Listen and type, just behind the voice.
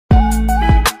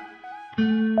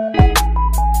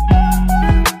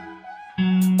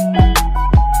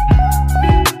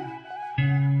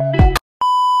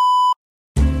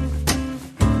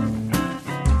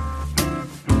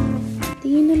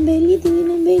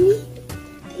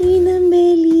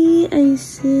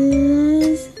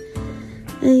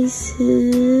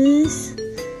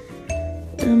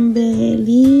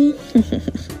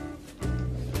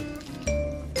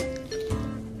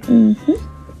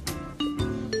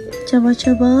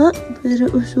Matsaba-tsaba, pero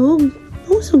usog.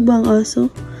 Usog ba ang aso?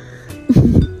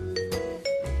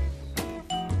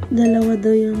 Dalawa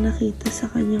daw yung nakita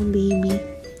sa kanyang baby.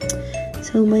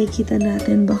 So, makikita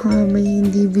natin baka may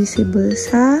hindi visible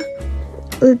sa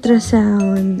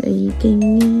ultrasound. Ay,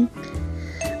 kanya.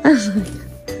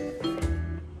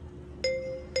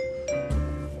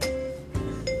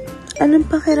 Anong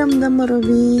pakiramdam mo,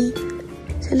 Ruby?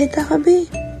 Salita ka, be.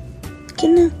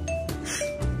 Kina.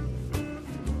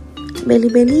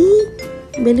 Beli-beli.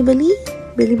 Beli-beli.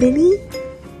 Beli-beli.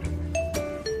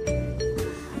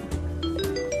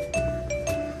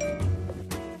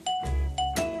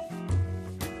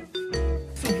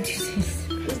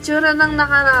 Itsura ng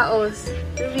nakaraos.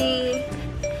 Ruby.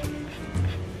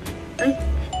 Ay.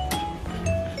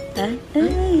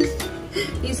 Ay.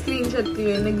 I-screenshot ko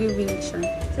yun. Nag-reveal siya.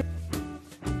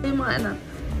 Yung mga anak.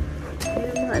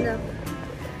 Yung mga anak.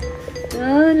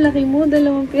 Ah, laki mo.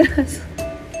 2 piraso.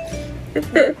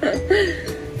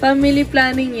 Family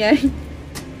planning yan.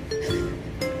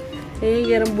 Eh,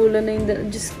 garambulan na yung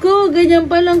Diyos ko,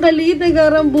 ganyan palang kaliit na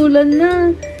garambulan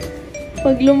na.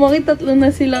 Pag lumaki, 3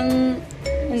 na silang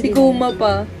si Kuma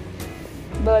pa.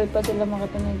 Bawal pa sila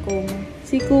makita ng Kuma.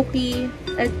 Si Cookie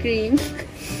at Cream.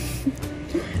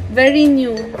 Very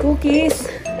new. Cookies.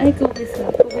 Ay, cookies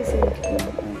na. Cookies and Cream.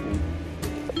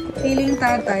 Okay. Feeling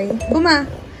tatay. Kuma!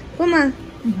 Kuma!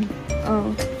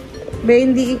 Oh. Be,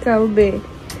 hindi ikaw, be.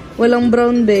 Walang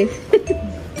brown, be.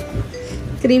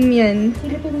 Cream yan.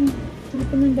 Sila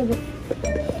pa ng dagat.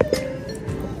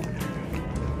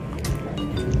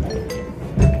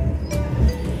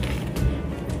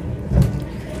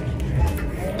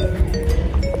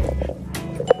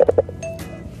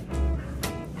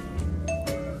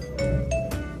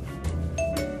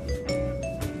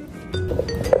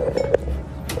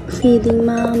 Feeding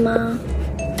mama.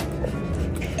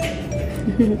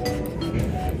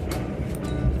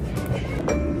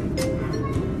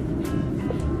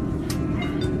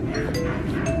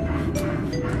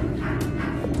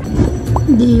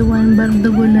 Day 1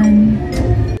 bardagulan.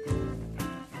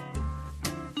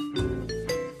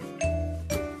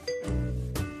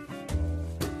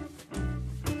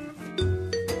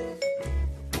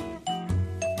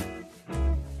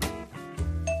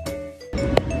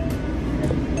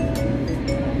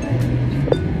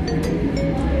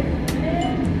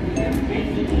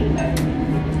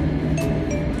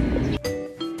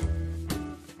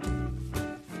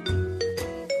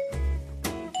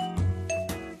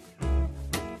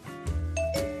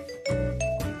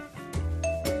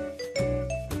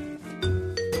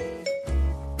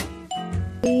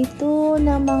 Ito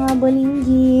na mga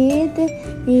balinggit.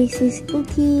 This is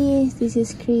Cookie, this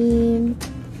is Cream,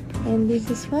 and this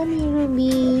is Mommy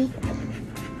Ruby.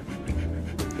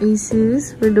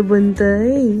 Isis for the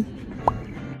bantay.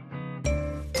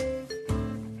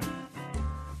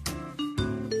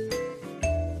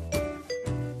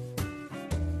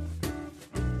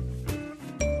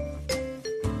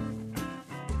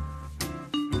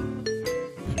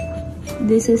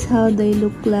 This is how they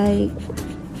look like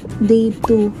day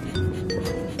 2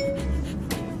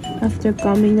 after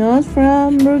coming out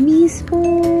from Ruby's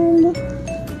home.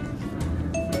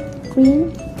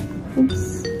 Cream. Oops.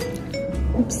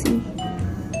 Oopsie.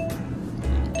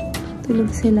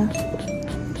 Tulog sila.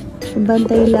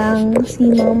 Bantay lang si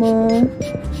mama.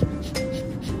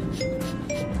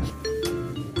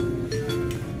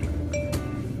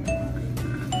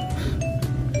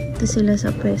 Ito sila sa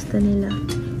pwesto nila.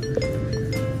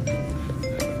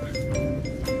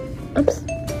 Oops.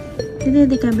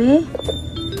 Didi ka, be?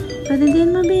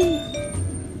 Padidiin mo, be.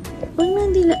 Huwag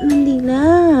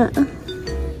nandila.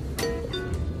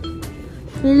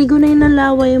 Niligo na yung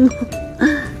laway mo.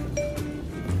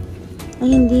 Ay,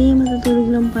 hindi. Matutulog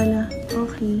lang pala.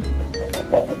 Okay.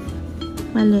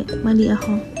 Mali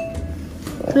ako.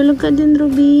 Tulog ka din,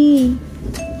 Ruby.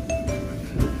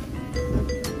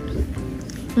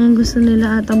 Ngayon gusto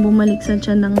nila atang bumalik sa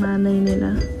tiyan ng nanay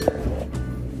nila.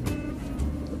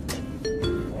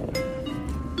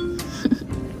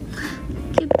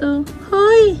 Kito.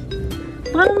 Hoy!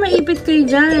 Baka maipit kayo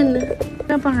dyan.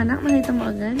 Panganak, makita mo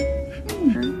agad?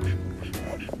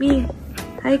 B,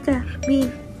 hi ka. B.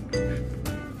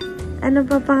 Ano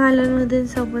pa pangalan mo dun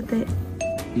sa puti?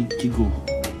 Ichigo.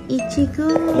 Ichigo.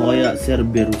 O kaya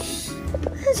Cerberus.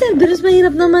 Cerberus,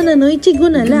 mahirap naman ano. Ichigo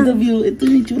na lang. Ganda view. Ito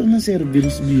yung itsura ng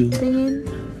Cerberus view. Tingin.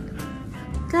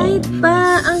 Kahit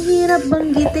pa, ang hirap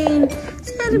banggitin.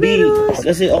 Cerberus. B,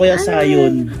 kasi o kaya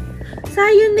Sayon.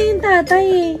 Sayon na yung tatay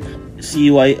eh.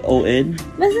 C-Y-O-N?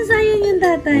 Basta Sayon yung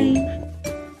tatay.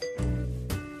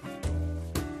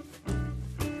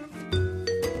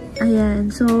 Ay,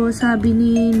 Ayan. So, sabi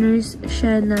ni nurse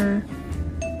siya na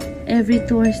every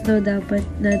 2 hours daw dapat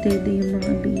dadede yung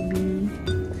mga baby.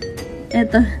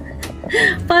 Eto.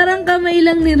 Parang kamay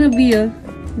lang ni Ruby, oh.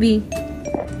 B.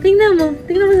 Tingnan mo.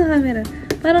 Tingnan mo sa camera.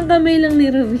 Parang kamay lang ni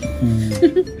Ruby.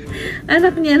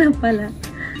 Anak niya na pala.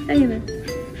 Ayun na.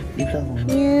 Kita ko.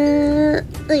 Yeah.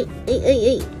 Ay, ay, ay,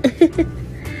 ay.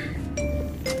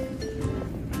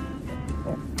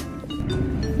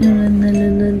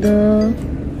 Nananado.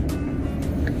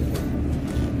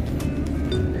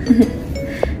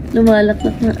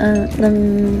 Lumalaklak ng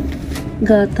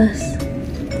gatas.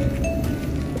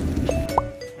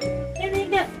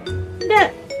 Higa. Higa.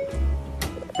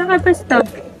 Saan ka pwesto?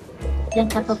 Diyan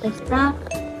ka pa pwesto.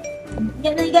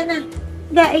 Higa na, higa na.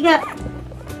 Higa, higa.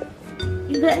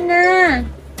 Higa na.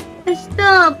 Pwesto,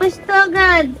 pwesto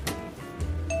agad.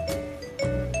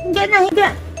 Higa na, higa.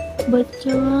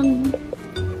 Bachong.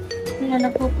 Nalala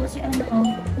po si ano,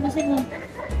 oh. Masin mo.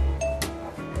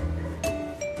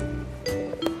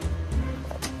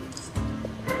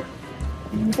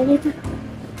 Dito.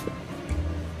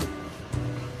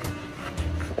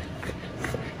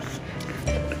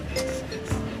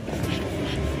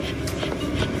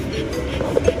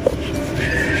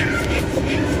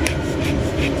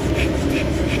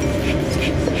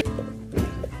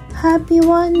 Happy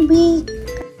 1 week.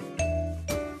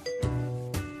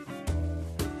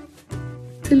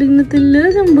 Tulog na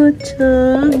tulog ang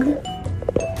butchog.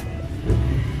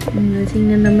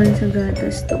 Lasing na naman sa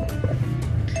gatas to.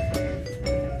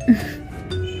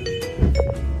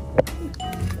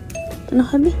 Ano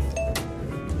kabi?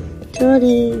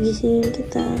 Sorry, gisingin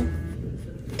kita.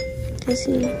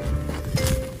 Kasi,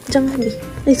 diyan kabi.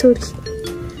 Ay, sorry.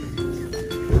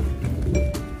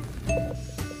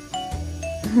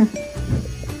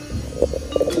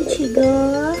 Ichigo.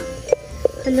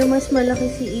 Hala, mas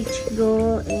malaki si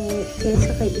Ichigo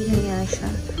kaysa kay Inuyasha.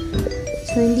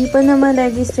 So, hindi pa naman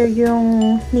register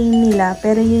yung name nila,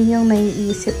 pero yun yung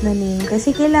naiisip na name.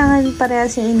 Kasi kailangan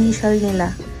parehas yung initial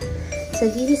nila. So,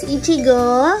 this is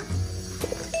Ichigo.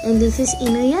 And this is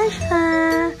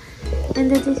Inuyasha.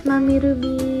 And that is Mommy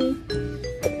Ruby.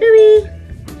 Ruby!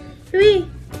 Ruby!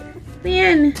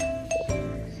 Ayan.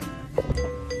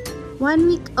 1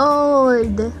 week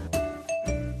old.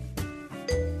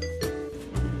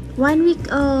 1 week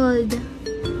old.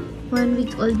 1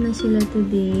 week old na sila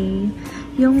today.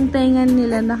 Yung tenga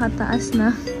nila nakataas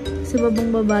na. Sa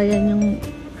babang babayan yung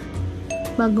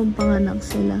bagong panganak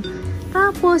sila.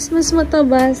 Tapos, mas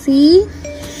mataba si...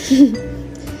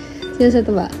 Sino sa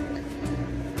taba?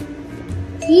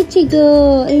 Si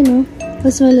Ichigo. Ayun, no?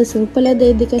 Mas malusog. Pala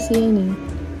dede kasi yan, eh.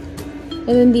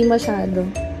 Pero hindi masyado.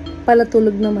 Pala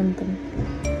tulog naman to.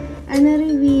 Ano,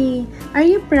 Ruby? Are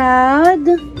you proud?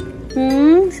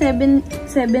 7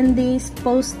 days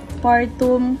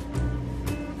postpartum.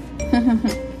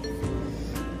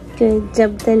 Good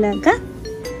job talaga.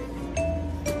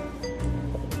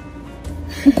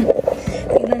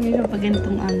 Tignan nyo pa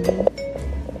ganitong angle.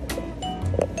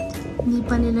 Hindi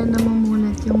pa nila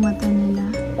namumulat yung mata nila.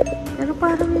 Pero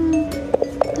parang...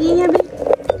 Tingin nga, be.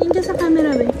 Tingin ka sa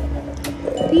camera, be.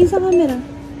 Tingin sa camera.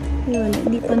 Ay, wala.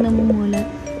 Hindi pa namumulat.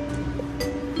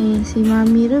 Ayan, si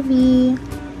Mommy Ruby.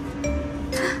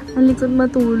 Ang likod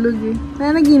matulog, eh.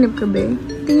 Kaya naginip ka, be.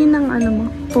 Tingin ng ano mo.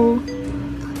 Po.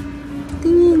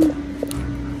 Tingin.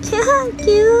 Yeah,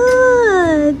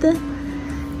 cute!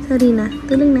 Sorry na.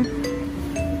 Tulog na.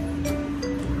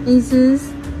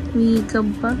 Jesus, wake up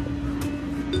pa.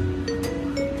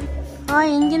 Hoy,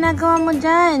 yung ginagawa mo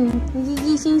dyan.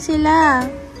 Nagigising sila.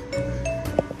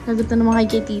 Nagutom naman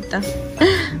kay tita.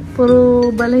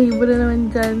 Puro balahibo na naman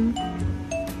dyan.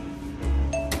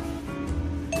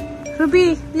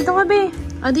 Ruby, dito ka, be.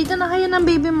 O, dito na kayo ng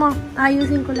baby mo.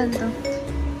 Ayusin ko lang to.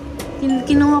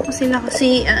 Kinuha ko sila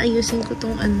kasi ayusin ko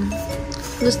tong ano.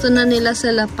 Gusto na nila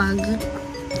sa lapag.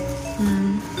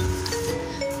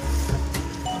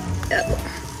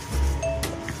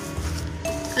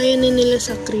 Ayaw na nila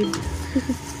sa crib.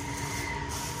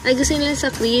 Ay, gusto nila sa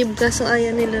crib. Kaso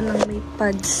ayaw nila ng may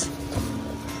pads.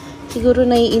 Siguro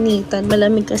naiinitan.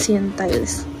 Malamig kasi yung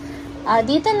tiles.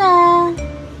 Dito na.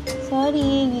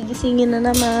 Sorry. Gigisingin na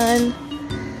naman.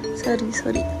 Sorry.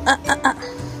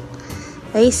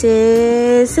 Hey,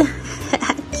 sis.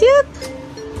 Cute.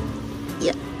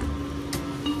 Yeah.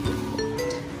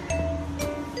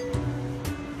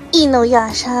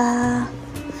 Inuyasha.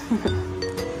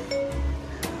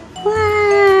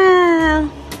 Wow.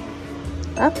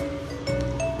 Up.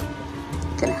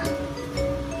 Ito na.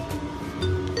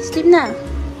 Sleep na.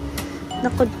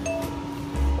 Naku.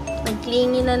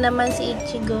 Nagklingi na naman si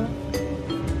Ichigo.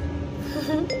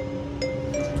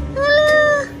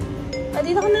 Hala. Ah,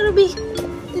 dito ka na, Ruby.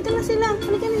 Dito na sila.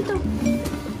 Halika nito.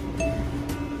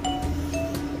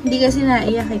 Hindi kasi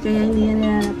naiyak eh, kaya hindi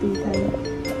na nilalapitan.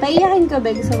 Paiyakin ka,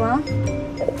 Be. Gusto mo?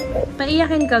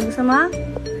 Paiyakin ka. Gusto mo?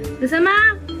 Gusto mo?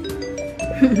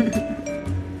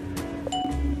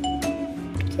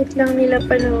 Cute lang nila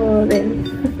panoorin.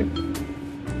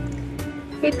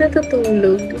 Cute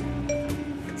natutulog.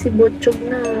 Si Butchog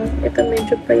na. Ito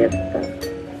medyo payat pa.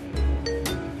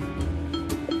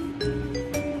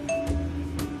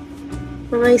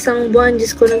 Mga isang buwan,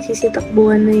 Diyos ko,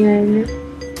 nagsisitakbuhan na yan.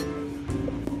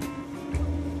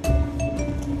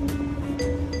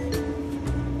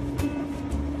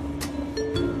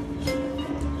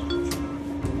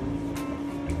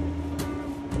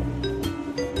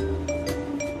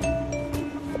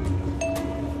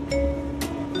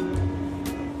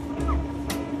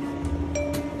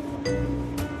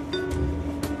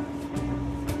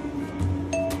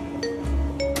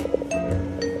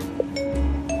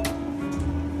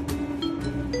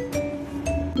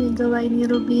 Yung gawain ni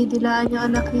Ruby, dilaan yung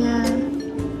anak niya.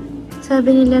 Sabi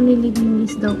nila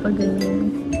nililinis daw pag ganyan.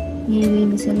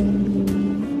 Nililinis sila yung baby.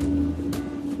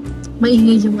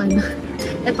 Maingay yung ano.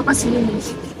 Ito kasi yun eh.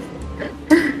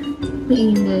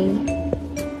 Maingay.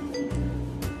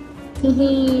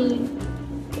 Hehe.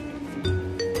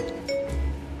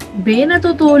 Be,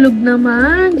 natutulog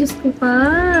naman. Diyos ko pa.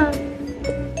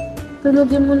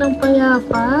 Tulogin mo ng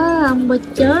payapa. Ang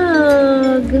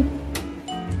batsyag.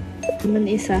 Naman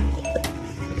isa.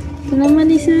 Ito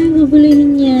naman isa.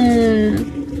 Guguluhin niya.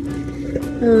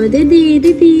 Oh, daddy,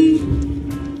 daddy.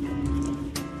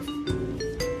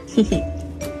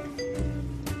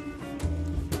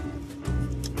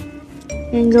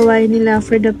 Yan gawain nila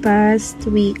for the past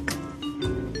week.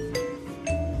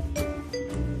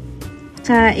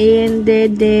 Kain,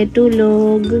 dede,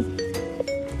 tulog.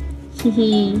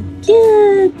 Hehe.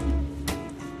 Cute!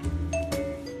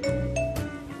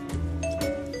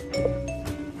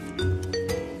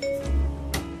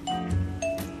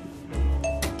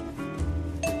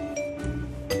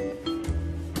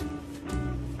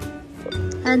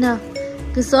 Ano?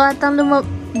 Gusto atang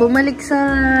bumalik sa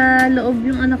loob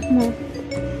yung anak mo.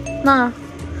 Ma?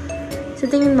 Sa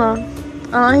tingin mo?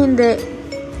 Oo, hindi.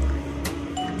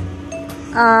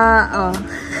 Oo.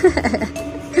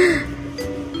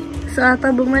 So,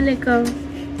 ata bumalik ko.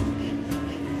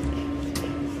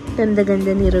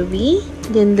 Ganda-ganda ni Ruby.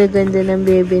 Ganda-ganda ng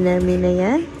baby namin na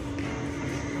yan.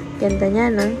 Ganda niya,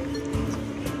 no?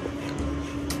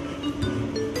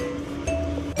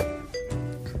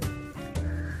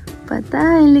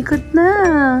 Patay, likot na.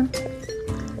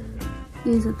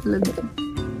 Isa talaga.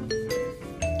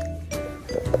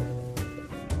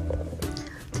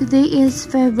 Today is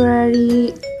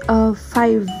February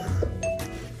 5.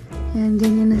 Yan,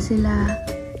 ganyan na sila.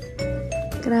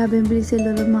 Grabe, ang bilis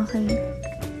sila lumaki.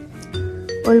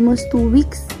 Almost 2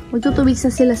 weeks. Magto 2 weeks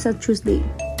na sila sa Tuesday.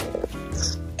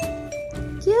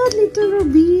 Cute, little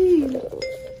Ruby.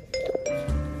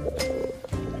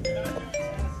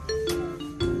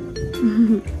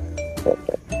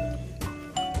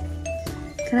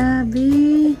 Grabe.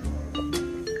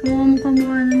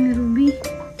 Kamukha na ni Ruby.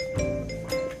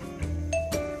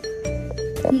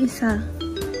 Yung isa.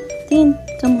 Tin,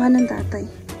 kamukha ng tatay.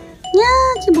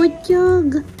 Yeah, si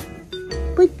Butchog.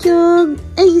 Butchog.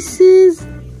 Ay, sis.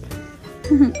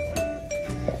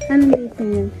 Anong date na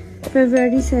yan?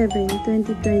 February 7,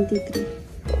 2023.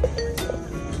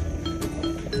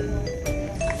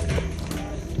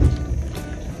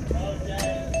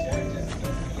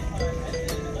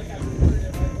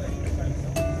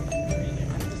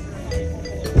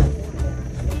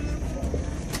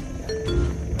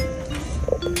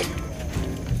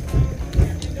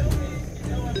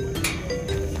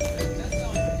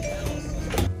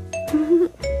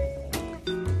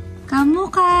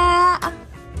 Kamukha!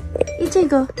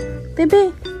 Ichigo! Bebe!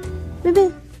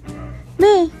 Bebe!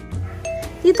 Be!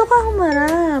 Dito ka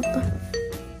humarap!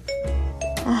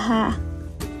 Aha!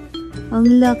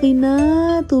 Ang laki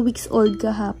na! 2 weeks old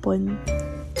kahapon.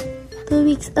 2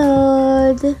 weeks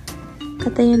old!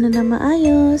 Katayo na na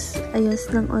maayos. Ayos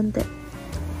ng onte.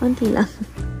 Onti lang.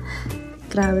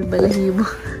 Grabe balahibo.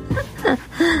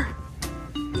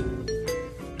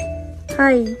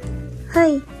 Hi!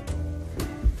 Hi!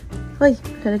 Hoy,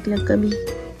 lalaglag kami.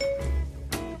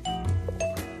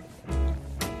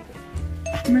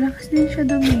 Malakas din siya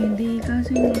dumidi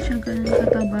kasi hindi siya ganun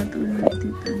kataba tulad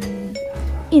dito.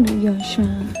 Inuya siya.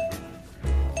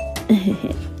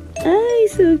 Ay,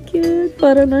 so cute.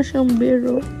 Para na siyang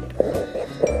biro.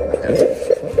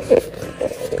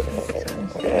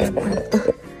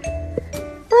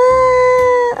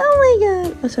 Oh my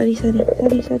god. Oh, sorry.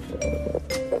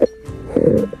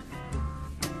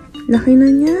 Laki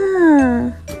na niya.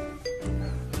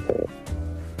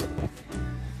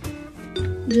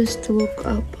 Just woke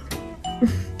up.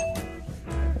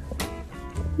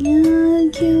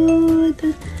 Yeah,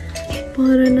 cute.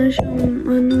 Para na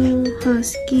siyang,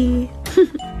 husky.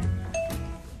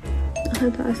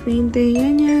 Nakataas na yung tenga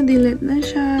niya. Dilat na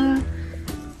siya.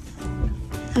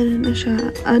 Ano na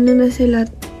siya? Ano na sila?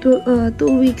 2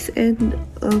 weeks and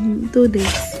 2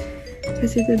 days.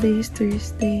 Kasi today is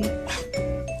Thursday.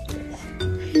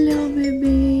 Hello,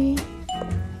 baby.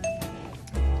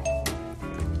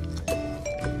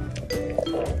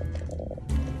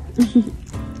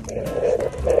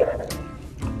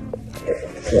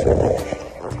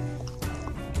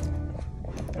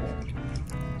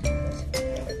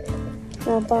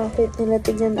 Napakakit nila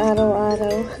tignan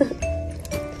araw-araw.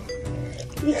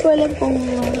 Hindi ko alam kung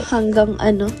hanggang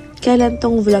kailan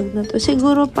tong vlog na to.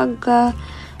 Siguro pagka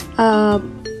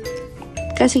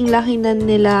kasing laki na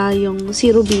nila yung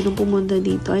si Ruby nung pumunta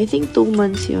dito. I think 2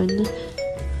 months yun.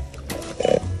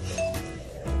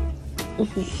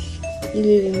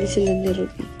 Nililinis sila ni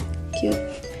Ruby. Cute.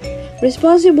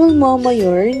 Responsible mama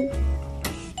yun.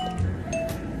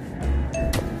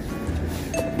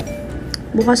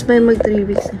 Bukas pa yung mag 3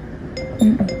 weeks na.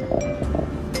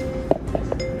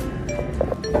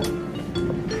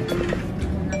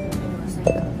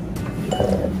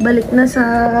 Balik na sa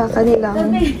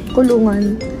kanilang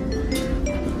kulungan.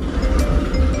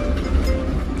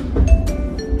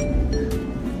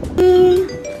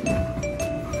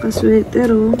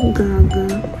 Kasweter, oh. Gaga.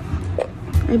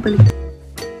 Ay, balik.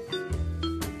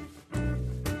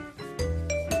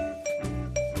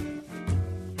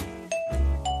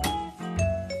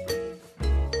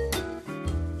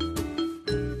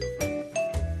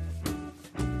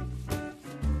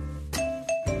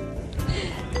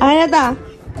 Ano ta?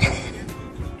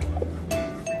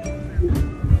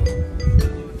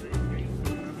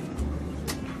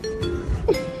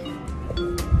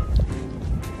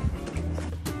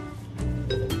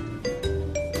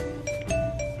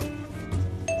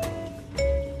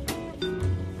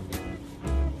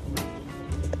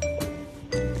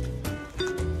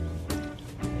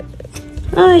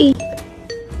 Ay!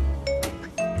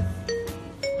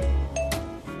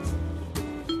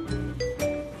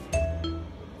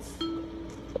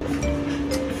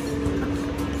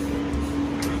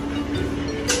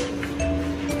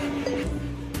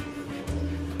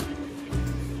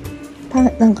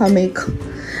 Pangit ng kamay ko.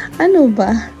 Ano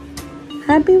ba?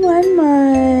 Happy 1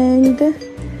 month!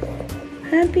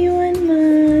 Happy 1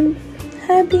 month!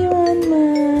 Happy 1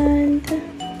 month!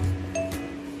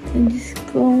 Diyos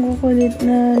ko, ang kukulit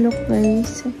na look,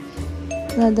 guys.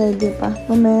 Nadade pa.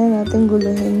 Mamaya natin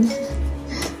guluhin.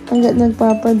 Hanggat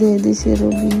nagpapadede si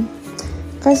Ruby.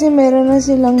 Kasi meron na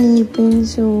silang ngipin.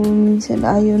 So, minsan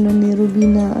ayaw na ni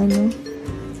Ruby na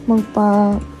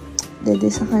magpa-dede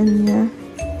sa kanya.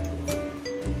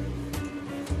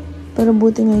 Pero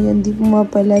buti ngayon, di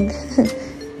pumapalag.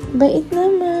 Bait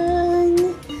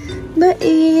naman.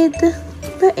 Bait.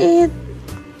 Bait.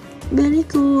 Very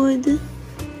good.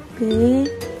 Okay.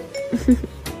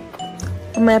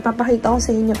 Mamaya papakita ko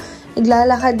sa inyo.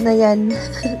 Naglalakad na yan.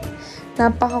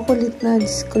 Napakakulit na.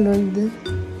 Diyos ko, Lord.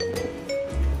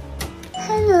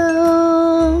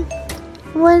 Hello!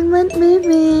 1 month,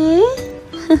 baby!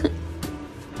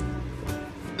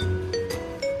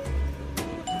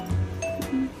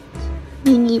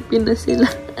 Ningipin na sila.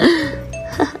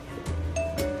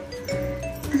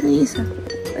 Ano yung isa?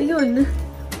 Ayun.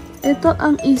 Ito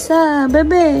ang isa.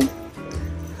 Bebe!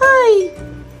 Hi!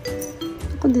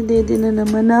 Ako didede na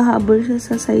naman. Nahabol siya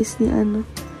sa size ni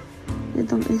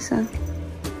itong isa.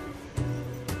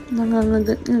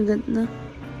 Nangangagat-ngagat na.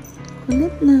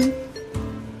 Kulit na.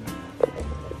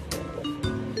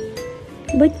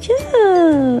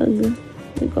 Batsyag!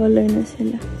 Nag-color na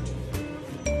sila.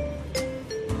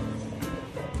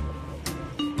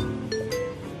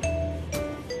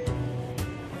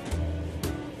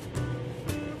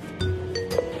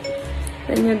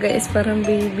 Kanya guys, parang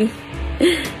baby.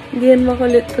 Hindi yan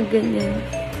makulit pag ganyan.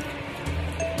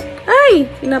 Ay!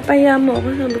 Pinapaya mo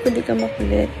ako. Sabi ko di ka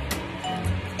makulit.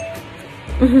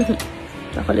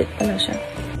 Makulit pala siya.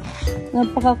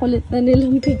 Napakakulit na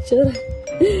nilang picture.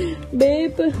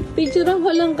 Babe, picturean ko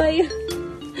lang kaya.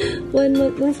 1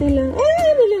 month na sila.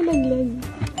 Ay, nalaglag.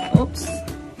 Oops.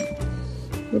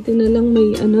 Buti na lang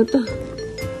may to.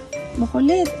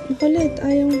 Makulit. Makulit.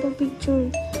 Ayaw mo pa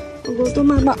picture. Go to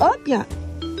mama. Op, ya.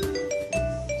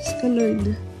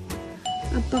 Lord.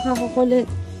 Apakakukulit.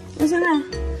 Asa na?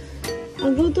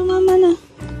 Go to mama na.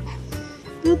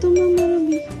 Go to mama,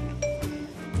 Ruby.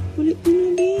 Kulit na,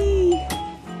 Ruby.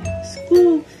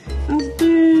 School. After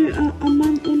a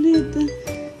month ulit.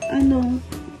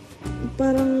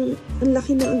 parang ang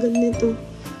laki na agad nito.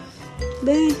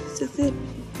 Be, sakit.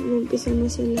 Umpisa na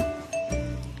sila.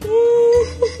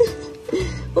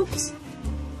 Oops.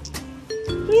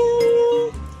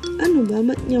 Yeah. Ano ba?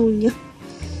 Matnyaw-nyaw.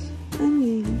 Ano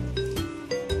yun?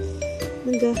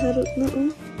 Naghaharot na,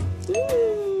 oh.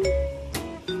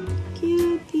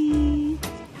 Cutie.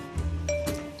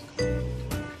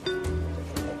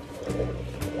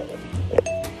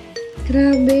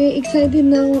 Grabe, excited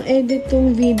na akong edit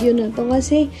tong video na to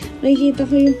kasi nakikita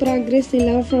ko yung progress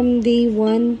nila from day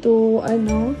 1 to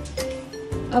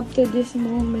up to this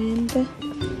moment.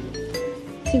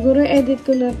 Siguro edit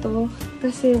ko na to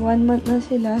kasi 1 month na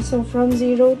sila. So from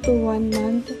 0 to 1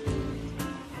 month.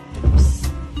 Oops.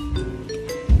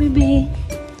 Baby.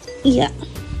 Yeah.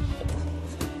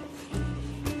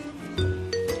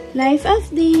 Life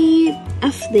update.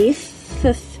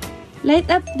 Light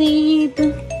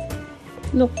update.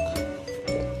 Look.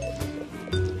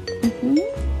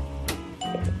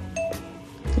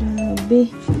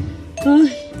 Grabe. Ay.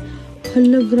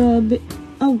 Hala, grabe.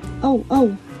 Aw.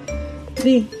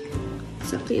 Be.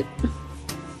 Sakit.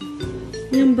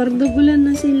 Yan, bardagulan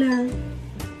na sila.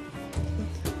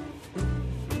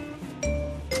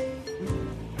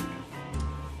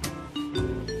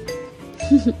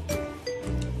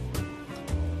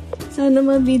 Sana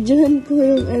ma-videohan ko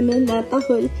yung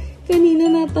natahol. Kanina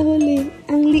natahol eh.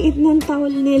 Ang liit ng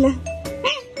tahol nila.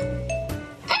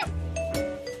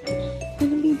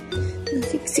 Ano ba?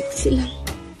 Nasiksik sila.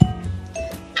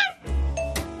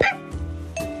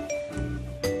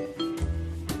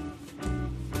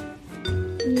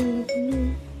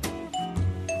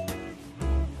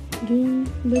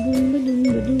 Badum.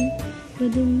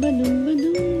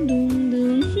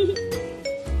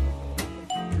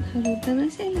 Harutan na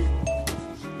sila.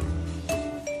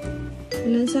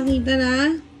 Walang sakitan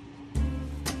na.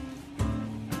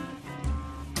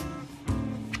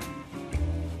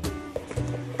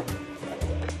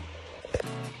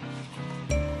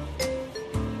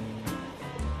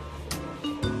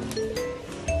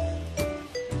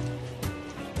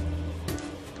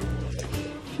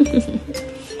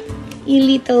 You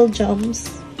little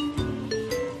jumps.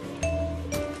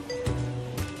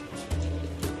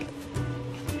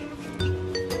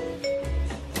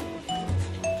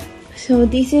 So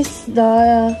this is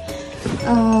the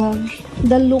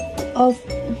look of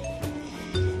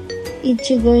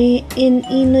Ichigo in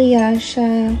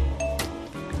Inuyasha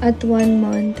at 1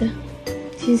 month.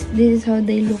 This is how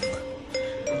they look.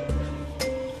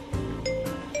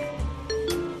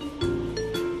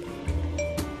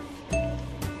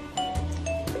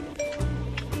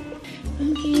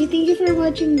 Okay, thank you for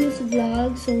watching this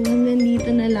vlog. So hanggang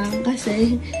dito na lang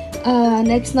kasi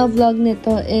next na vlog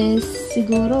nito is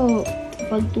siguro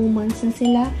pag 2 months na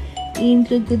sila,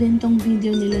 i-include ko din tong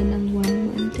video nila ng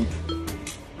 1 month.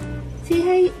 Say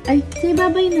hi. Ay, say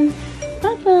bye-bye na.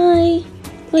 Bye-bye.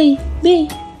 Uy,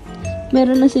 be.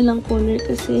 Meron na silang color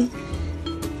kasi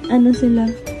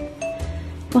sila.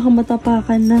 Baka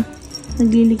matapakan na.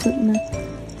 Naglilikot na.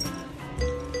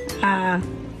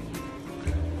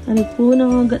 Ano po,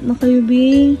 nangagat na kayo,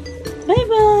 be.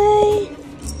 Bye-bye.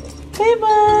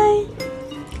 Bye-bye.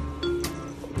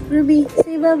 Ruby,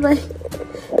 say bye-bye.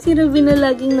 Si Ruby na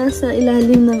laging nasa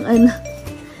ilalim ng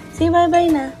Say bye-bye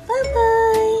na.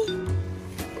 Bye-bye!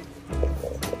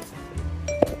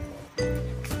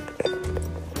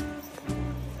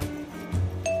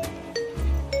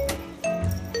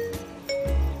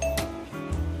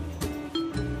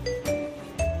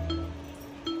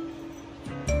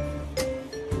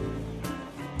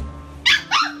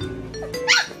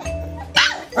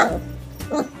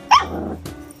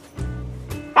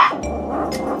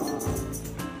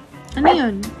 Ano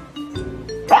yun?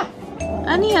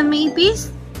 Ano yan? May ipis?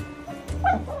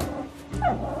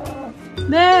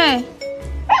 Be!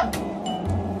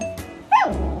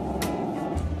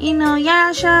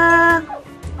 Inuyasha!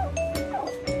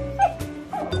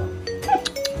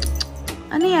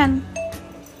 Ano yan?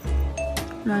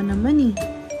 Wala naman eh.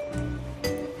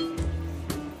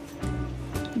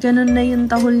 Ganun na yung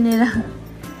tahol nila.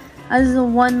 As a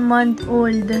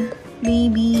 1-month-old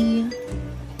baby.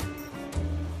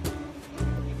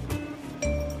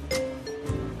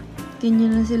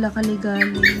 Ganyan na sila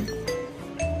kaligaling.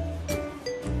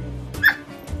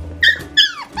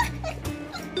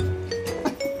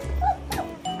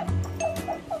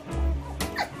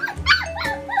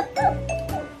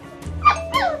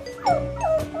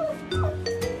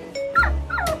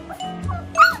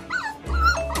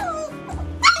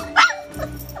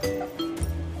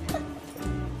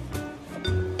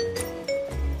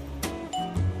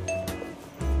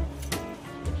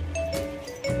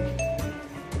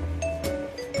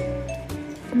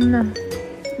 Na.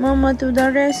 Mama to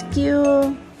the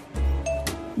rescue.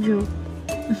 Joke.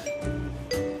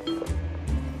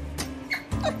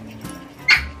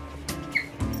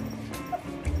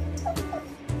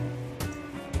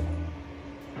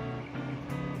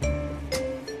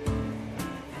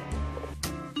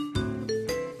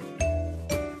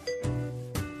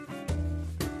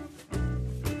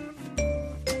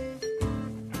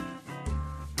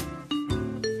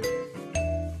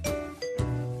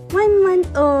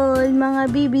 All mga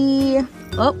bibi.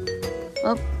 Op.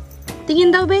 Op.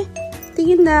 Tingin daw, be.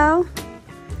 Tingin daw.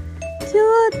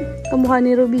 Cute. Kamukha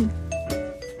ni Ruby.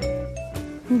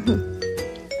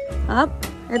 Op.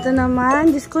 Ito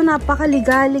naman. Diyos ko,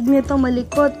 napakaligalig nito.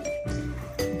 Malikot.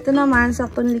 Ito naman,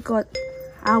 saktong likot.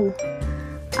 Aw.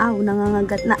 Aw,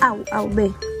 nangangagat na. Aw. Aw, be.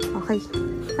 Okay.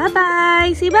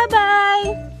 Bye-bye. Say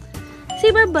bye-bye.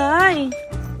 Say bye-bye.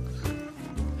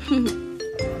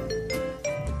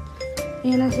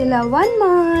 Ayan na sila, 1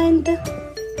 month.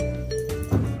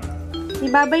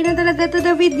 Ibabay na talaga to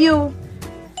the video.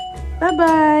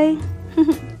 Bye-bye.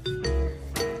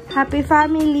 Happy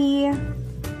family.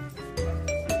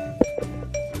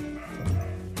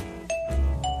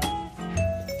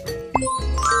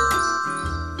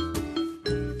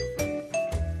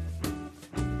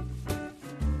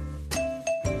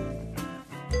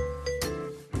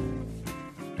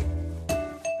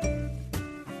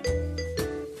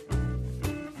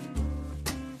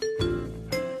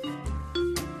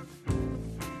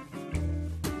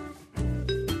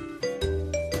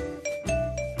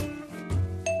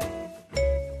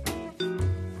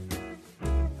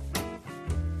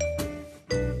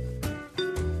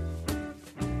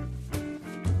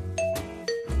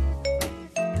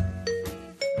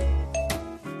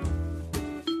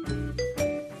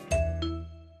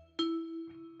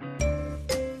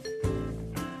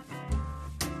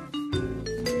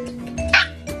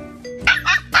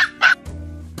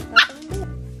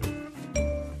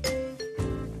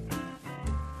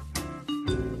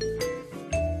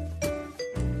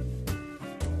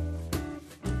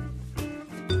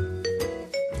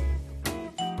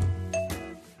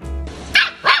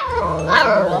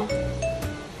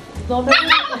 Dobre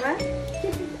ka ba?